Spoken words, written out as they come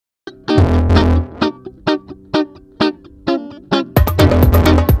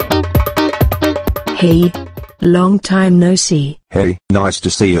Hey. Long time no see. Hey, nice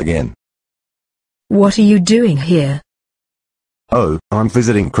to see you again. What are you doing here? Oh, I'm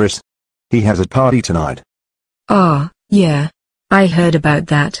visiting Chris. He has a party tonight. Ah, yeah. I heard about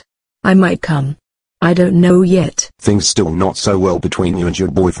that. I might come. I don't know yet. Things still not so well between you and your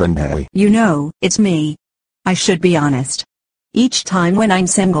boyfriend, Harry. You know, it's me. I should be honest. Each time when I'm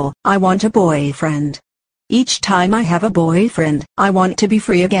single, I want a boyfriend. Each time I have a boyfriend, I want to be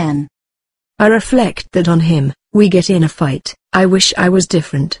free again. I reflect that on him, we get in a fight. I wish I was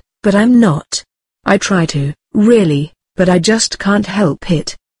different, but I'm not. I try to, really, but I just can't help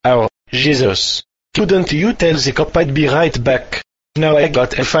it. Oh, Jesus. Couldn't you tell the cop I'd be right back? Now I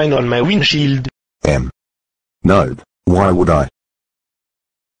got a fine on my windshield. No, why would I?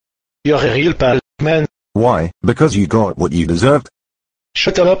 You're a real pal, man. Why? Because you got what you deserved?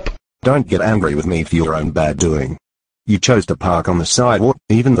 Shut up. Don't get angry with me for your own bad doing. You chose to park on the sidewalk,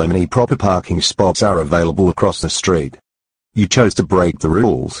 even though many proper parking spots are available across the street. You chose to break the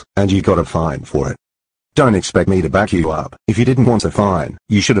rules, and you got a fine for it. Don't expect me to back you up. If you didn't want a fine,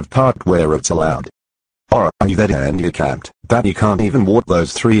 you should have parked where it's allowed. Or are you that handicapped that you can't even walk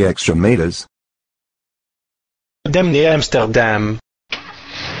those 3 extra meters? Damn Amsterdam.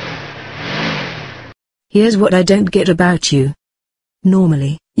 Here's what I don't get about you.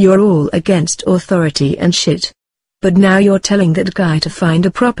 Normally, you're all against authority and shit. But now you're telling that guy to find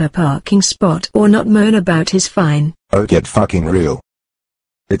a proper parking spot or not moan about his fine. Oh, get fucking real.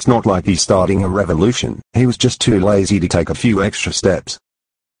 It's not like he's starting a revolution, he was just too lazy to take a few extra steps.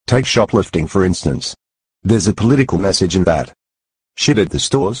 Take shoplifting for instance. There's a political message in that. Shit at the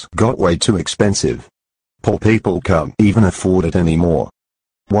stores got way too expensive. Poor people can't even afford it anymore.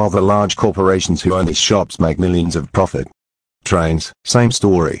 While the large corporations who own these shops make millions of profit. Trains, same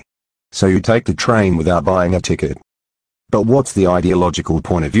story. So you take the train without buying a ticket. But what's the ideological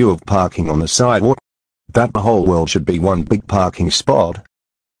point of view of parking on the sidewalk? That the whole world should be one big parking spot?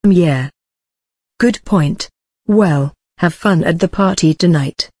 Yeah. Good point. Well, have fun at the party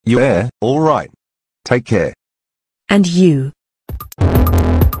tonight. Yeah, alright. Take care. And you.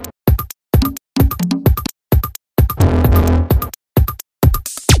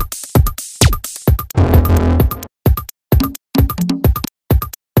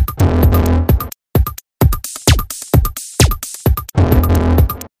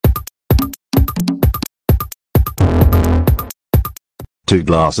 Two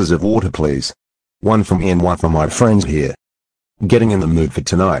glasses of water please. One from me and one from my friends here. Getting in the mood for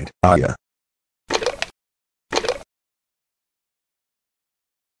tonight, are ya?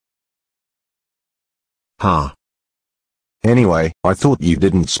 Ha. Anyway, I thought you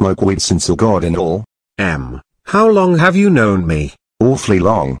didn't smoke weed since you got in all. How long have you known me? Awfully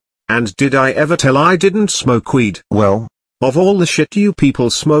long. And did I ever tell I didn't smoke weed? Well, of all the shit you people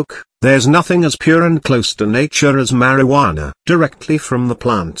smoke, there's nothing as pure and close to nature as marijuana. Directly from the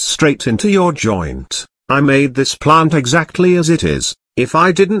plant straight into your joint. I made this plant exactly as it is. If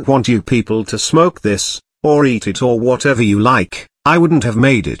I didn't want you people to smoke this, or eat it or whatever you like, I wouldn't have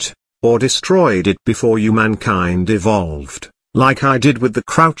made it, or destroyed it before you mankind evolved, like I did with the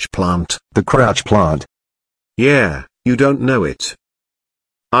crouch plant. The crouch plant? Yeah, you don't know it.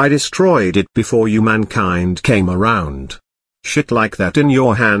 I destroyed it before you mankind came around. Shit like that in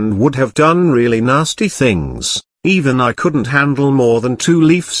your hand would have done really nasty things. Even I couldn't handle more than 2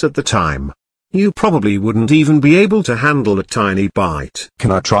 leaves at the time. You probably wouldn't even be able to handle a tiny bite.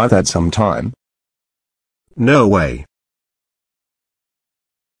 Can I try that sometime? No way.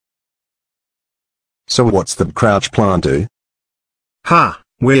 So what's the crouch plant do? Ha,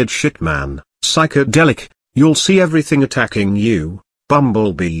 weird shit man, psychedelic, you'll see everything attacking you,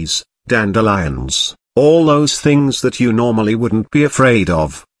 bumblebees, dandelions, all those things that you normally wouldn't be afraid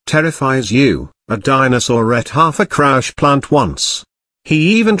of, terrifies you. A dinosaur ate half a crouch plant once.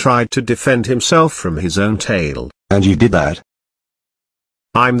 He even tried to defend himself from his own tail. And you did that?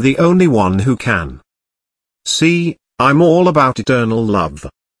 I'm the only one who can. See, I'm all about eternal love.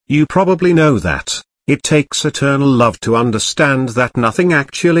 You probably know that. It takes eternal love to understand that nothing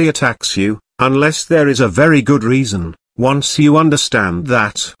actually attacks you, unless there is a very good reason. Once you understand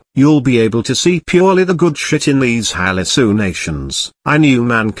that, you'll be able to see purely the good shit in these hallucinations. I knew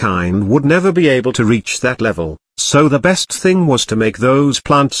mankind would never be able to reach that level, so the best thing was to make those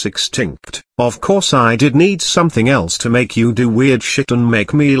plants extinct. Of course I did need something else to make you do weird shit and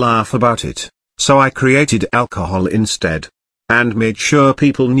make me laugh about it, so I created alcohol instead. And made sure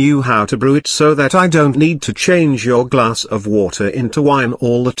people knew how to brew it so that I don't need to change your glass of water into wine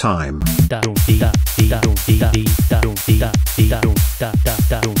all the time.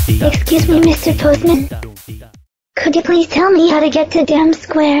 Excuse me, Mr. Postman. Could you please tell me how to get to Dam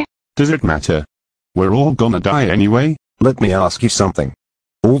Square? Does it matter? We're all gonna die anyway. Let me ask you something.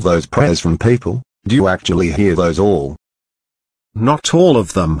 All those prayers from people, do you actually hear those all? Not all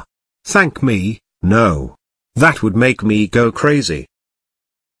of them. Thank me, no. That would make me go crazy.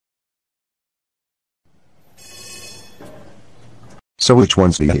 So which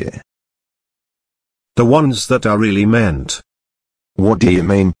ones do you hear? The ones that are really meant. What do you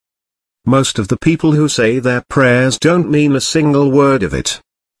mean? Most of the people who say their prayers don't mean a single word of it.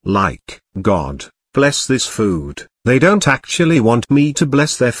 Like, God, bless this food. They don't actually want me to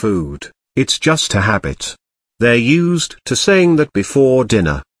bless their food. It's just a habit. They're used to saying that before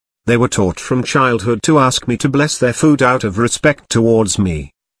dinner. They were taught from childhood to ask me to bless their food out of respect towards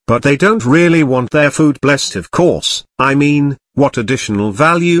me. But they don't really want their food blessed, of course. I mean, what additional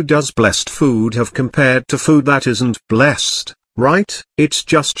value does blessed food have compared to food that isn't blessed, right? It's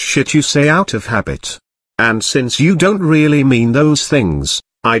just shit you say out of habit. And since you don't really mean those things,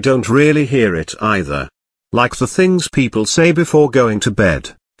 I don't really hear it either. Like the things people say before going to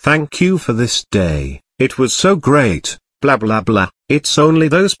bed. Thank you for this day. It was so great, blah blah blah. It's only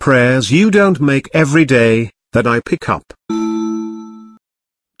those prayers you don't make every day that I pick up.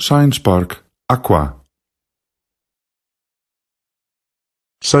 Science Park, Aqua.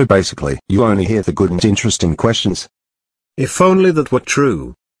 So basically, you only hear the good and interesting questions. If only that were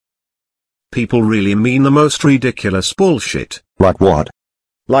true. People really mean the most ridiculous bullshit. Like what?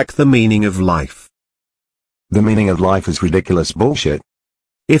 Like the meaning of life. The meaning of life is ridiculous bullshit.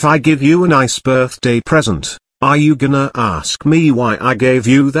 If I give you a nice birthday present, are you gonna ask me why I gave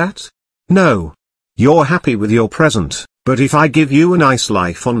you that? No. You're happy with your present, but if I give you a nice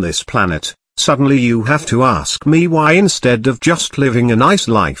life on this planet, suddenly you have to ask me why instead of just living a nice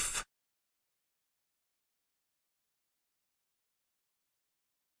life.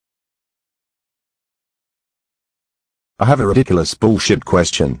 I have a ridiculous bullshit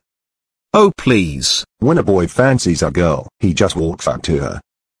question. Oh please. When a boy fancies a girl, he just walks up to her.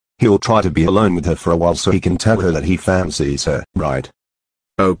 He'll try to be alone with her for a while so he can tell her that he fancies her, right?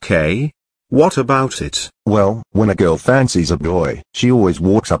 Okay. What about it? Well, when a girl fancies a boy, she always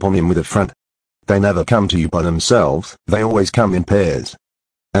walks up on him with a front. They never come to you by themselves, they always come in pairs.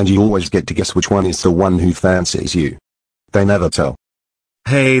 And you always get to guess which one is the one who fancies you. They never tell.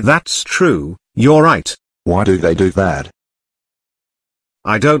 Hey, that's true, you're right. Why do they do that?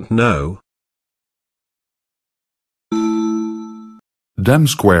 I don't know. Dam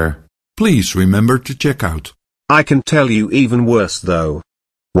Square. Please remember to check out. I can tell you even worse though.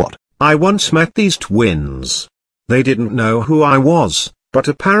 What? I once met these twins. They didn't know who I was, but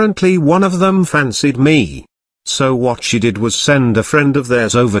apparently one of them fancied me. So what she did was send a friend of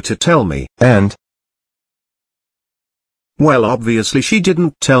theirs over to tell me. And? Well, obviously she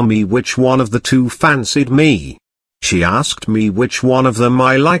didn't tell me which one of the two fancied me. She asked me which one of them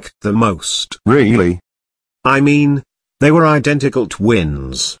I liked the most. Really? I mean, they were identical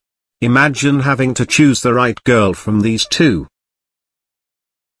twins. Imagine having to choose the right girl from these two.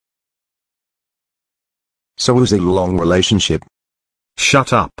 So was it a long relationship?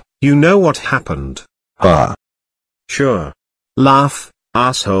 Shut up, you know what happened. Ah. Sure. Laugh,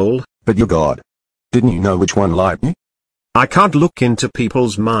 asshole. But you God. Didn't you know which one liked me? I can't look into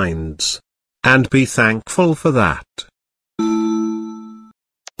people's minds. And be thankful for that.